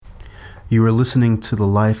You are listening to the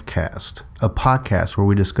Lifecast, a podcast where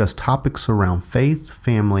we discuss topics around faith,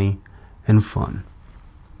 family, and fun.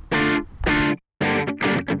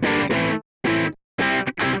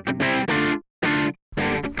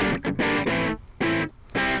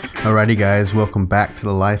 Alrighty guys, welcome back to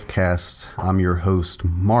the Lifecast. I'm your host,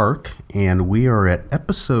 Mark, and we are at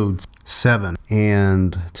episode 7.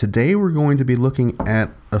 And today we're going to be looking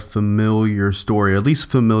at a familiar story, at least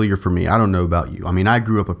familiar for me. I don't know about you. I mean, I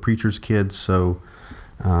grew up a preacher's kid, so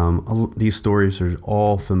these stories are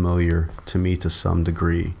all familiar to me to some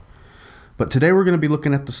degree. But today we're going to be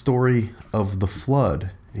looking at the story of the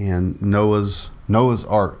flood and Noah's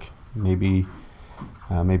Ark. Maybe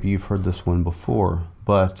you've heard this one before.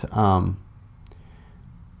 But,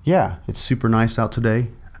 yeah, it's super nice out today.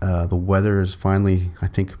 The weather has finally, I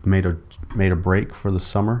think, made a break for the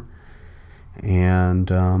summer. And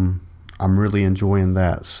I'm really enjoying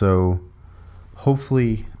that. So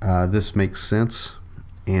hopefully this makes sense.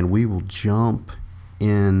 And we will jump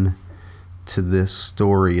in to this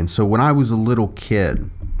story. And so when I was a little kid,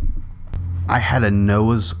 I had a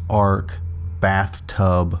Noah's Ark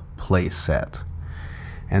bathtub play set.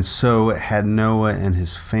 And so it had Noah and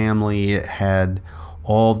his family. It had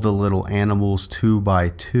all the little animals 2 by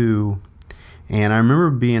 2. And I remember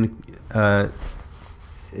being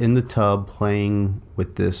in the tub playing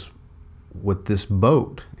with this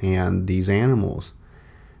boat and these animals.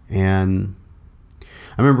 And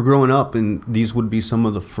I remember growing up, and these would be some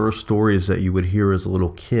of the first stories that you would hear as a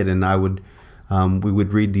little kid. And we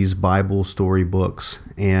would read these Bible story books,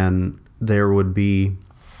 and there would be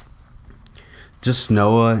just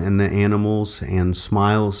Noah and the animals and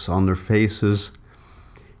smiles on their faces,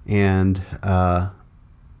 and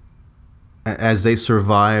as they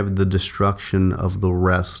survived the destruction of the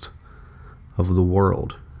rest of the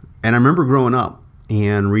world. And I remember growing up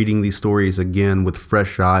and reading these stories again with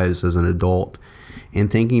fresh eyes as an adult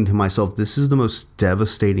and thinking to myself, this is the most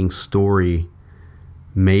devastating story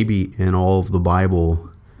maybe in all of the Bible.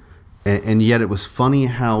 And yet it was funny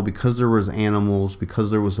how, because there was animals, because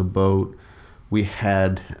there was a boat, we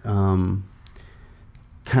had kind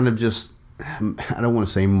of just, I don't want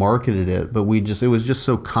to say marketed it, but it was just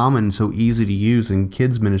so common, so easy to use in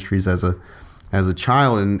kids ministries as a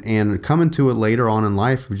child, and coming to it later on in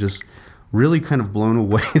life, was just really kind of blown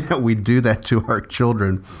away that we do that to our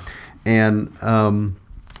children, and I'm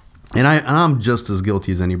just as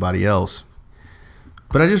guilty as anybody else.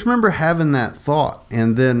 But I just remember having that thought,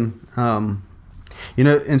 and then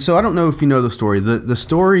and so I don't know if you know the story. The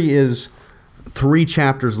story is 3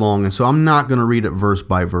 chapters long, and so I'm not going to read it verse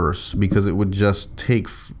by verse because it would just take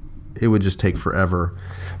forever.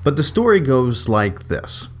 But the story goes like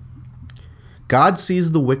this. God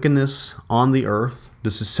sees the wickedness on the earth.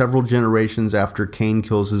 This is several generations after Cain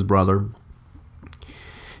kills his brother.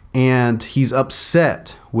 And he's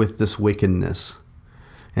upset with this wickedness.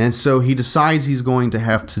 And so he decides he's going to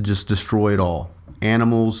have to just destroy it all.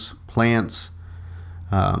 Animals, plants,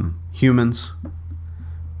 humans.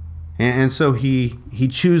 And so he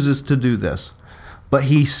chooses to do this. But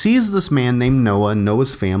he sees this man named Noah and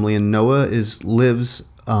Noah's family, and Noah lives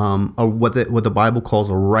what the Bible calls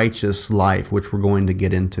a righteous life, which we're going to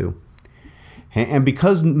get into. And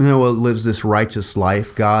because Noah lives this righteous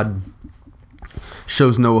life, God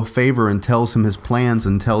shows Noah favor and tells him his plans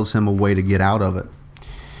and tells him a way to get out of it.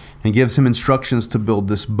 And gives him instructions to build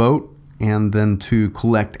this boat and then to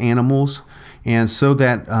collect animals, and so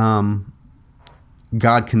that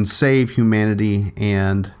God can save humanity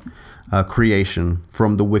and creation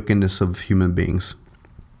from the wickedness of human beings.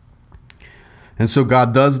 And so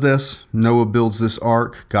God does this. Noah builds this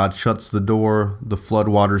ark. God shuts the door. The flood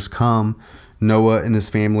waters come. Noah and his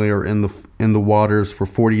family are in the waters for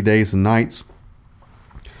 40 days and nights.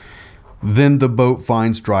 Then the boat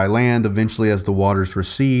finds dry land. Eventually, as the waters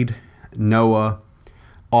recede, Noah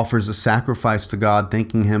offers a sacrifice to God,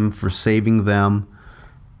 thanking him for saving them.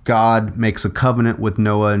 God makes a covenant with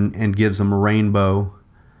Noah and gives him a rainbow.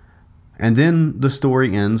 And then the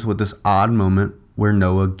story ends with this odd moment where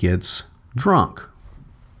Noah gets drunk.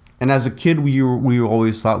 And as a kid, we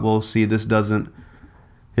always thought, well, see,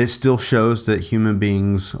 it still shows that human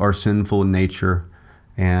beings are sinful in nature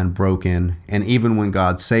and broken. And even when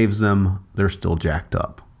God saves them, they're still jacked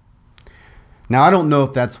up. Now, I don't know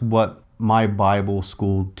if that's what my Bible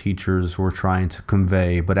school teachers were trying to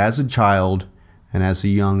convey, but as a child and as a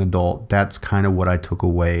young adult, that's kind of what I took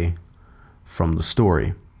away from the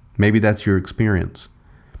story. Maybe that's your experience.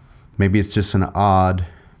 Maybe it's just an odd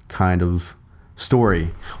kind of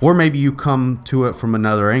story. Or maybe you come to it from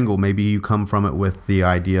another angle. Maybe you come from it with the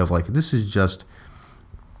idea of like, this is just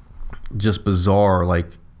bizarre. Like,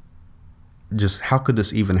 just how could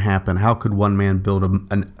this even happen? How could one man build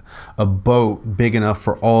a boat big enough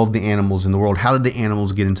for all of the animals in the world? How did the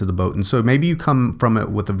animals get into the boat? And so maybe you come from it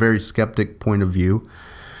with a very skeptic point of view,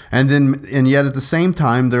 and yet at the same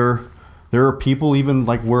time there are people, even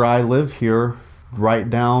like where I live here, right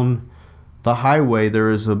down the highway, there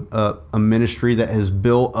is a ministry that has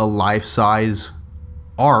built a life-size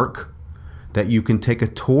ark that you can take a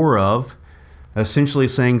tour of, essentially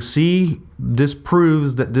saying, see, this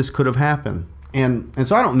proves that this could have happened. And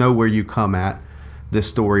so I don't know where you come at this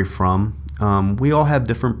story from. We all have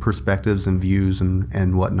different perspectives and views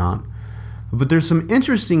and whatnot. But there's some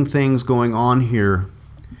interesting things going on here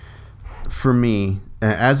for me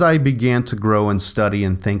as I began to grow and study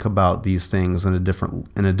and think about these things in a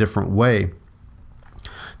different way.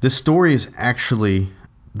 This story is actually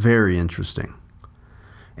very interesting.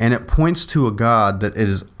 And it points to a God that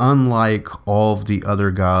is unlike all of the other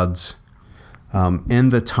gods in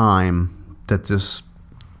the time that this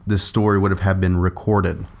story would have been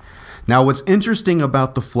recorded. Now, what's interesting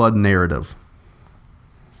about the flood narrative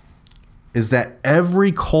is that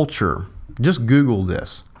every culture, just Google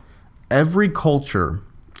this, every culture,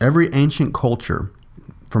 every ancient culture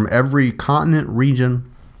from every continent,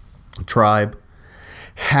 region, tribe,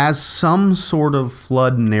 has some sort of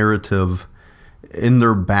flood narrative in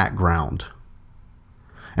their background.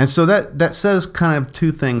 And so that says kind of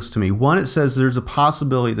two things to me. One, it says there's a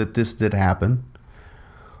possibility that this did happen.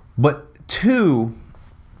 But two,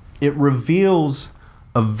 it reveals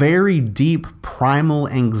a very deep primal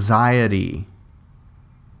anxiety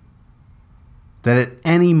that at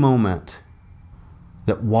any moment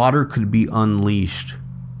that water could be unleashed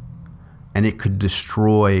and it could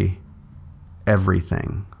destroy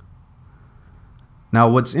everything. Now,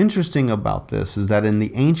 what's interesting about this is that in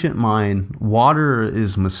the ancient mind, water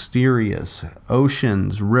is mysterious.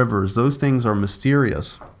 Oceans, rivers, those things are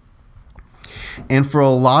mysterious. And for a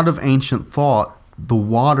lot of ancient thought, the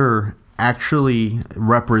water actually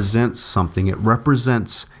represents something. It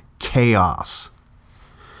represents chaos.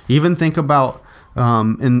 Even think about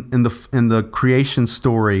in the creation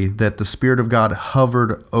story that the Spirit of God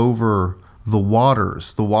hovered over the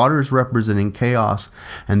waters representing chaos,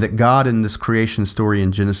 and that God in this creation story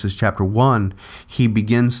in Genesis chapter 1, he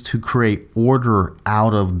begins to create order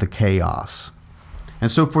out of the chaos.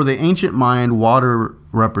 And so for the ancient mind, water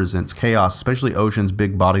represents chaos, especially oceans,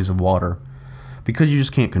 big bodies of water, because you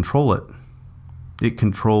just can't control it. It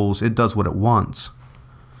does what it wants.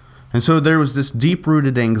 And so there was this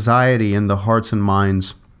deep-rooted anxiety in the hearts and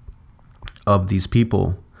minds of these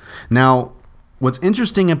people. Now, what's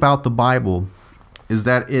interesting about the Bible is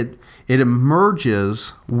that it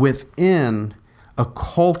emerges within a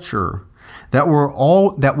culture that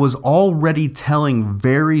was already telling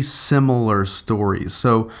very similar stories.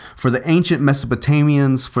 So for the ancient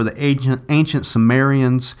Mesopotamians, for the ancient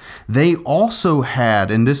Sumerians, they also had,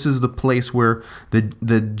 and this is the place where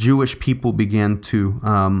the Jewish people began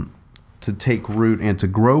to take root and to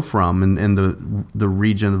grow from in the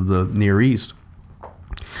region of the Near East.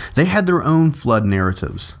 They had their own flood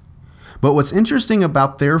narratives. But what's interesting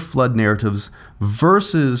about their flood narratives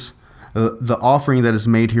versus the offering that is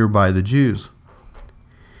made here by the Jews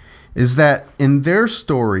is that in their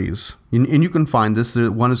stories, and you can find this,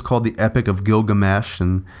 one is called the Epic of Gilgamesh,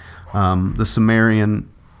 and the Sumerian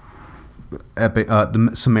epic,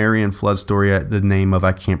 the Sumerian flood story, the name of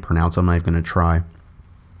I can't pronounce, I'm not even going to try.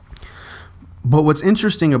 But what's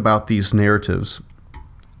interesting about these narratives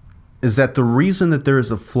is that the reason that there is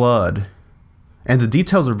a flood, and the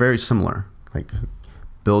details are very similar, like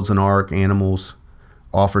builds an ark, animals,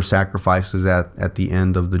 offer sacrifices at the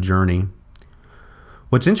end of the journey.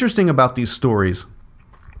 What's interesting about these stories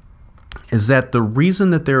is that the reason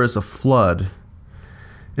that there is a flood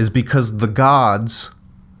is because the gods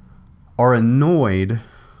are annoyed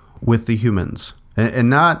with the humans, and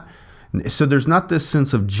not, so there's not this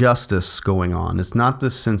sense of justice going on. It's not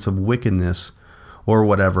this sense of wickedness or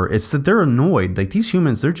whatever. It's that they're annoyed. Like, these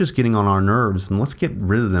humans, they're just getting on our nerves, and let's get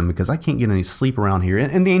rid of them because I can't get any sleep around here.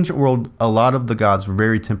 In the ancient world, a lot of the gods were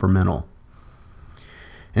very temperamental.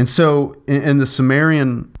 And so in the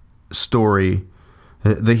Sumerian story,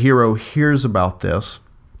 the hero hears about this,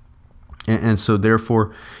 and so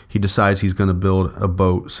therefore he decides he's going to build a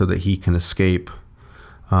boat so that he can escape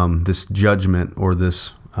this judgment or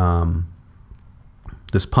this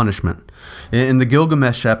punishment. In the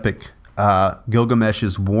Gilgamesh epic, Gilgamesh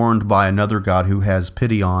is warned by another god who has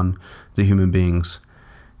pity on the human beings,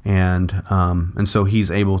 and so he's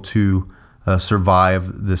able to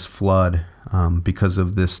survive this flood because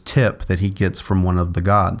of this tip that he gets from one of the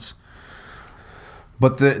gods.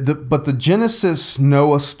 But the Genesis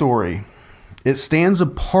Noah story, it stands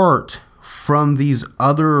apart from these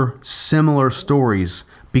other similar stories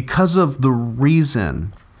because of the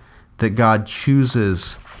reason that God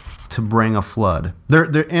chooses to bring a flood.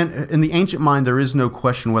 In the ancient mind, there is no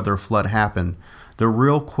question whether a flood happened. The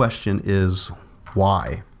real question is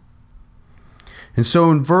why. And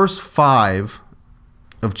so in verse 5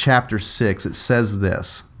 of chapter 6, it says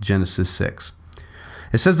this, Genesis 6.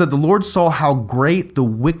 It says that the Lord saw how great the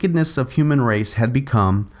wickedness of human race had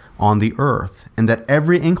become on the earth, and that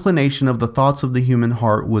every inclination of the thoughts of the human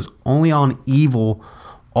heart was only on evil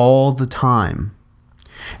all the time,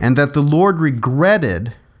 and that the Lord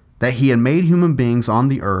regretted that he had made human beings on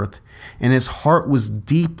the earth, and his heart was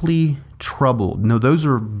deeply troubled. No, those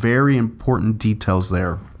are very important details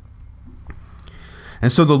there.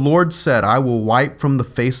 And so the Lord said, I will wipe from the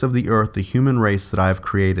face of the earth the human race that I have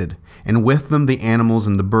created, and with them the animals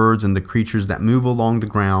and the birds and the creatures that move along the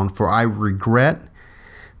ground, for I regret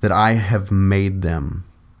that I have made them.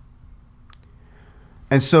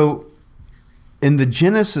 And so in the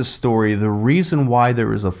Genesis story, the reason why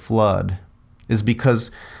there is a flood is because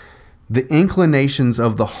the inclinations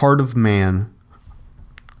of the heart of man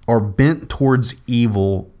are bent towards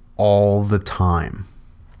evil all the time.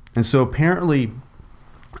 And so apparently,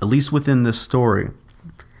 at least within this story,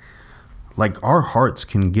 like our hearts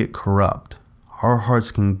can get corrupt. Our hearts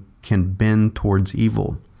can bend towards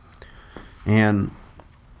evil. And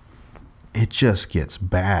it just gets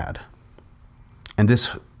bad. And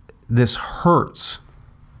this hurts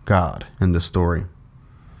God in the story.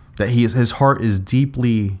 That his heart is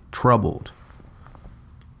deeply troubled.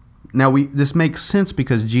 Now this makes sense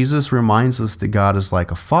because Jesus reminds us that God is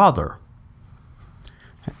like a father.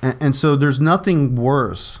 And so there's nothing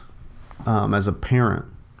worse as a parent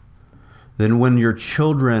than when your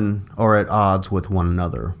children are at odds with one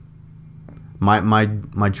another.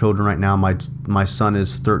 My children right now, my son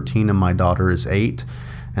is 13 and my daughter is 8,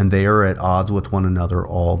 and they are at odds with one another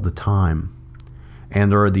all the time.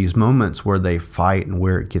 And there are these moments where they fight and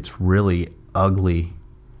where it gets really ugly,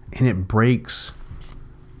 and it breaks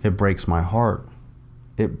my heart.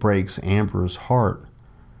 It breaks Amber's heart.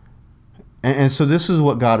 And so this is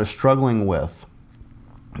what God is struggling with.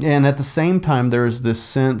 And at the same time, there is this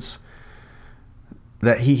sense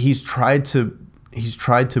that he's tried to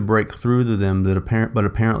break through to them, but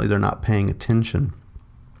apparently they're not paying attention.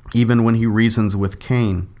 Even when he reasons with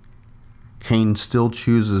Cain, Cain still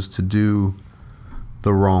chooses to do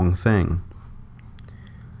the wrong thing.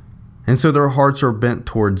 And so their hearts are bent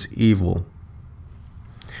towards evil.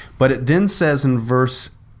 But it then says in verse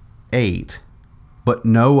 8, but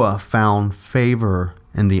Noah found favor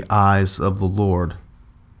in the eyes of the Lord.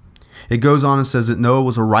 It goes on and says that Noah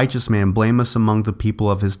was a righteous man, blameless among the people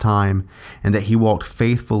of his time, and that he walked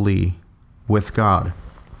faithfully with God.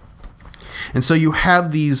 And so you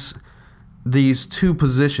have these two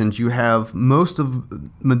positions. You have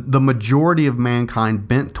the majority of mankind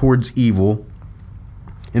bent towards evil.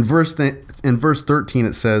 In verse 13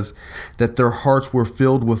 it says that their hearts were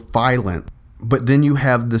filled with violence. But then you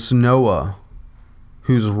have this Noah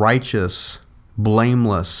who's righteous,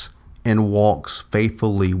 blameless, and walks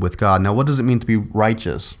faithfully with God. Now, what does it mean to be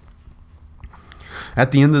righteous?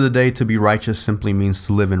 At the end of the day, to be righteous simply means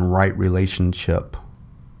to live in right relationship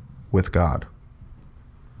with God.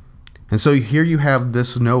 And so here you have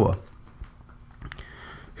this Noah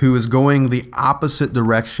who is going the opposite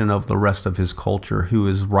direction of the rest of his culture, who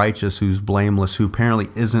is righteous, who's blameless, who apparently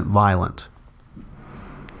isn't violent,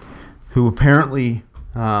 who apparently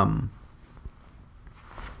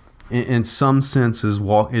in some sense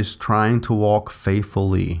is trying to walk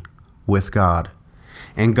faithfully with God.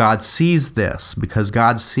 And God sees this because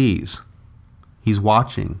God sees. He's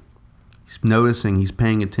watching. He's noticing. He's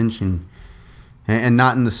paying attention. And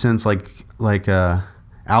not in the sense like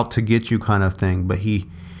out to get you kind of thing, but he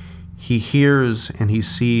hears and he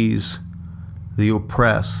sees the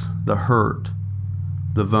oppressed, the hurt,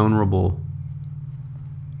 the vulnerable.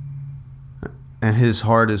 And his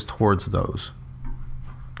heart is towards those.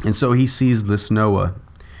 And so he sees this Noah.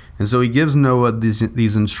 And so he gives Noah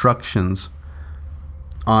these instructions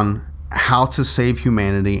on how to save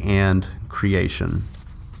humanity and creation.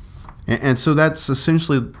 And so that's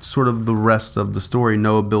essentially sort of the rest of the story.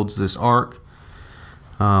 Noah builds this ark.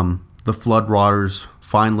 The flood waters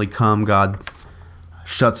finally come. God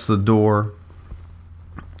shuts the door.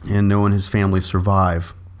 And Noah and his family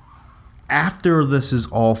survive. After this is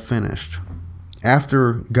all finished,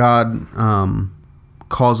 after God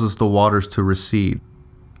causes the waters to recede,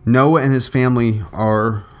 Noah and his family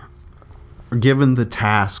are given the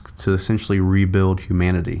task to essentially rebuild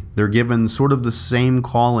humanity. They're given sort of the same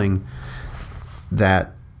calling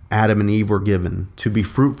that Adam and Eve were given, to be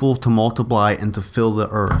fruitful, to multiply, and to fill the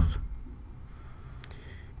earth.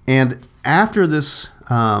 And after this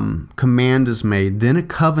command is made, then a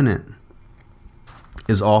covenant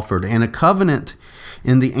is offered. And a covenant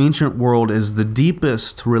in the ancient world is the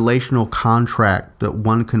deepest relational contract that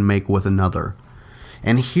one can make with another.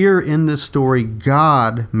 And here in this story,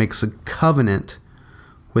 God makes a covenant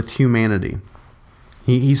with humanity.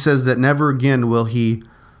 He says that never again will he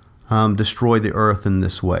destroy the earth in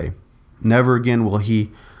this way. Never again will he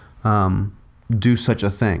do such a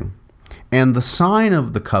thing. And the sign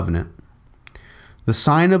of the covenant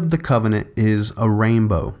is a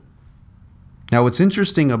rainbow. Now, what's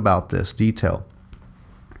interesting about this detail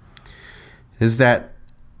is that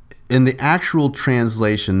in the actual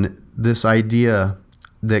translation, this idea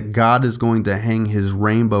that God is going to hang his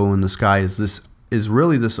rainbow in the sky is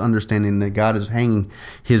really this understanding that God is hanging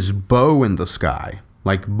his bow in the sky,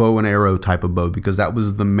 like bow and arrow type of bow, because that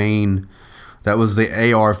was the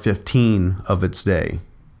AR-15 of its day.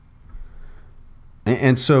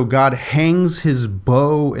 And so God hangs his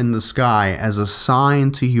bow in the sky as a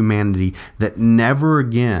sign to humanity that never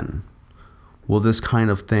again will this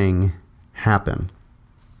kind of thing happen.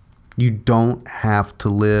 You don't have to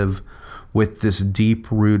live with this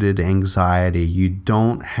deep-rooted anxiety. You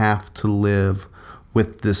don't have to live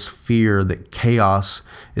with this fear that chaos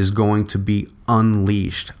is going to be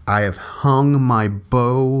unleashed. I have hung my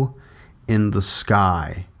bow in the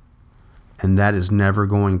sky, and that is never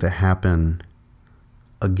going to happen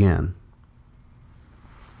again.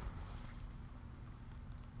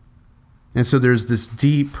 And so there's this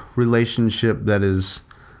deep relationship that is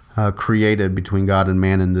created between God and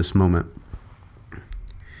man in this moment.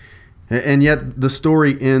 And yet the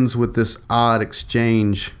story ends with this odd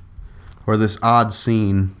exchange, or this odd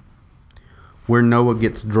scene where Noah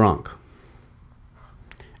gets drunk.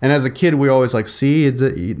 And as a kid, we always like, see,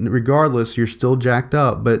 regardless, you're still jacked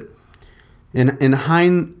up. But not I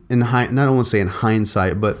don't want to say in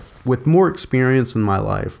hindsight, but with more experience in my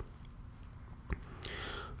life,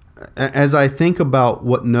 as I think about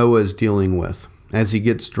what Noah is dealing with as he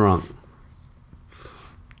gets drunk,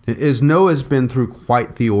 is Noah's been through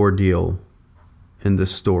quite the ordeal in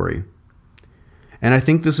this story. And I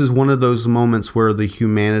think this is one of those moments where the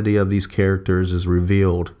humanity of these characters is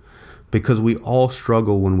revealed, because we all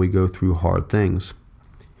struggle when we go through hard things.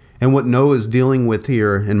 And what Noah is dealing with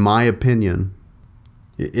here, in my opinion,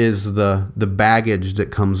 is the baggage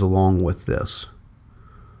that comes along with this.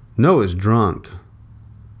 Noah's drunk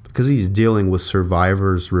because he's dealing with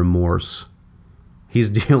survivor's remorse. He's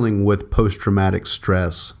dealing with post-traumatic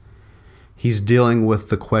stress. He's dealing with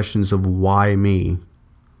the questions of why me?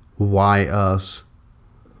 Why us?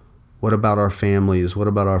 What about our families? What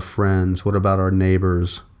about our friends? What about our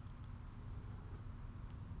neighbors?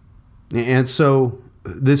 And so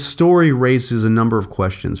this story raises a number of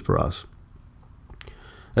questions for us.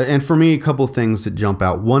 And for me, a couple of things that jump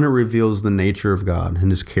out. One, it reveals the nature of God and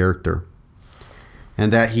his character,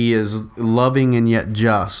 and that he is loving and yet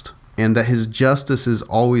just, and that his justice is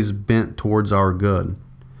always bent towards our good.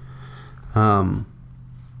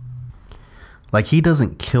 Like he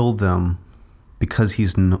doesn't kill them because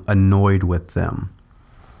he's annoyed with them.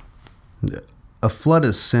 A flood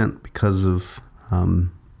is sent because of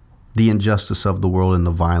the injustice of the world and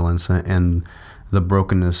the violence and the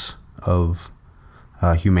brokenness of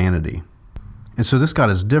humanity. And so this God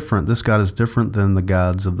is different. This God is different than the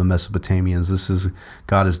gods of the Mesopotamians.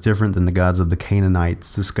 God is different than the gods of the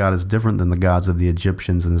Canaanites. This God is different than the gods of the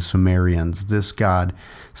Egyptians and the Sumerians. This God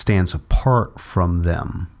stands apart from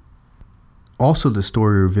them. Also, the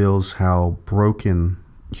story reveals how broken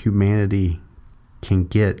humanity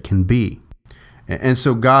can be. And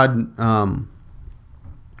so God,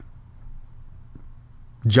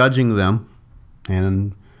 judging them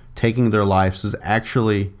and taking their lives is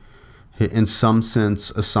actually, in some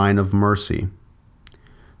sense, a sign of mercy.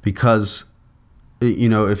 Because,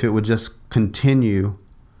 if it would just continue,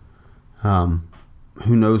 who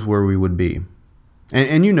knows where we would be.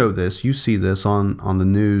 And you know this, you see this on the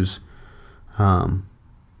news. Our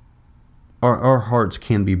hearts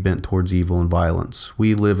can be bent towards evil and violence.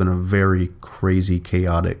 We live in a very crazy,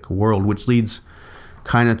 chaotic world, which leads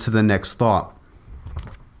kind of to the next thought.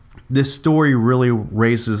 This story really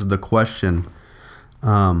raises the question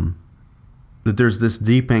that there's this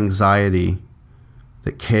deep anxiety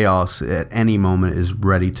that chaos at any moment is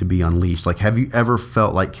ready to be unleashed. Like, have you ever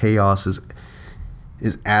felt like chaos is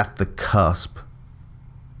at the cusp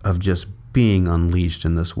of just being unleashed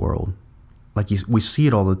in this world? Like, we see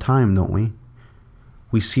it all the time, don't we?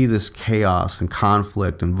 We see this chaos and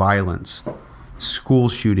conflict and violence, school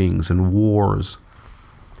shootings and wars.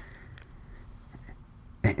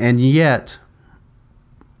 And yet,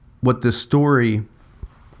 what this story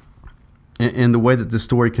and the way that this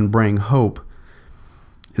story can bring hope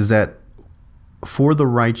is that for the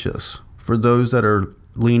righteous, for those that are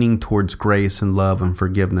leaning towards grace and love and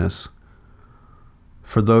forgiveness,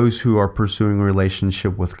 for those who are pursuing a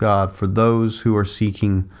relationship with God, for those who are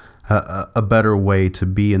seeking a better way to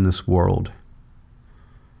be in this world,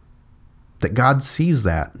 that God sees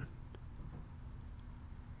that.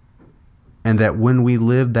 And that when we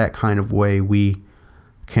live that kind of way, we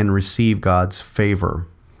can receive God's favor,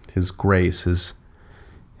 His grace,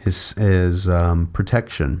 His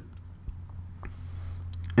protection.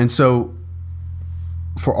 And so,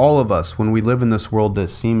 for all of us, when we live in this world that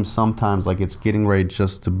seems sometimes like it's getting ready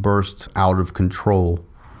just to burst out of control,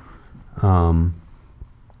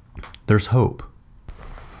 there's hope.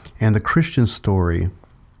 And the Christian story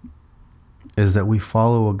is that we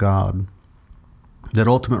follow a God that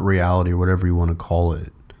ultimate reality, or whatever you want to call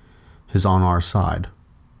it, is on our side,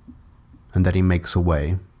 and that He makes a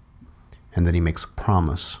way, and that He makes a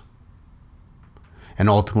promise. And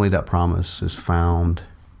ultimately that promise is found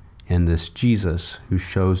in this Jesus who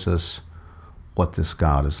shows us what this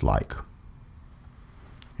God is like.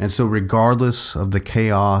 And so regardless of the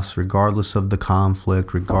chaos, regardless of the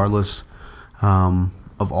conflict, regardless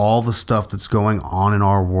of all the stuff that's going on in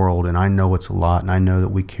our world, and I know it's a lot, and I know that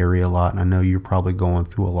we carry a lot, and I know you're probably going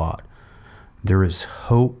through a lot, there is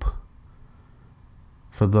hope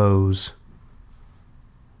for those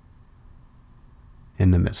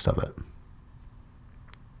in the midst of it.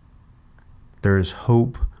 There is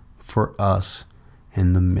hope for us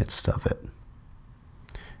in the midst of it.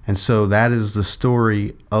 And so that is the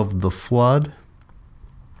story of the flood.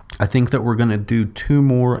 I think that we're going to do 2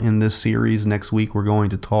 more in this series. Next week we're going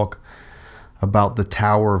to talk about the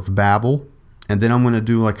Tower of Babel, and then I'm going to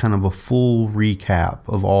do like kind of a full recap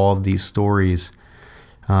of all of these stories,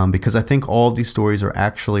 because I think all of these stories are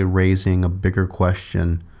actually raising a bigger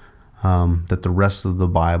question that the rest of the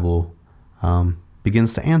Bible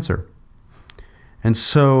begins to answer. And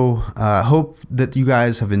so I hope that you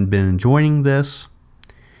guys have been enjoying this,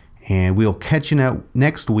 and we'll catch you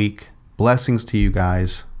next week. Blessings to you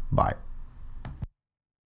guys. Bye.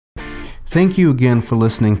 Thank you again for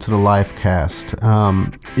listening to the Lifecast.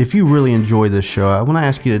 If you really enjoy this show, I want to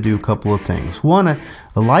ask you to do a couple of things. One,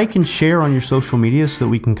 like and share on your social media so that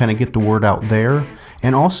we can kind of get the word out there.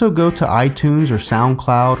 And also go to iTunes or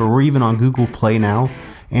SoundCloud, or we're even on Google Play now,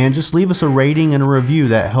 and just leave us a rating and a review.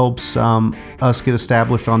 That helps us get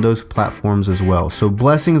established on those platforms as well. So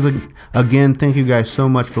blessings again. Thank you guys so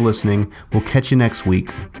much for listening. We'll catch you next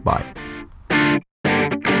week. Bye.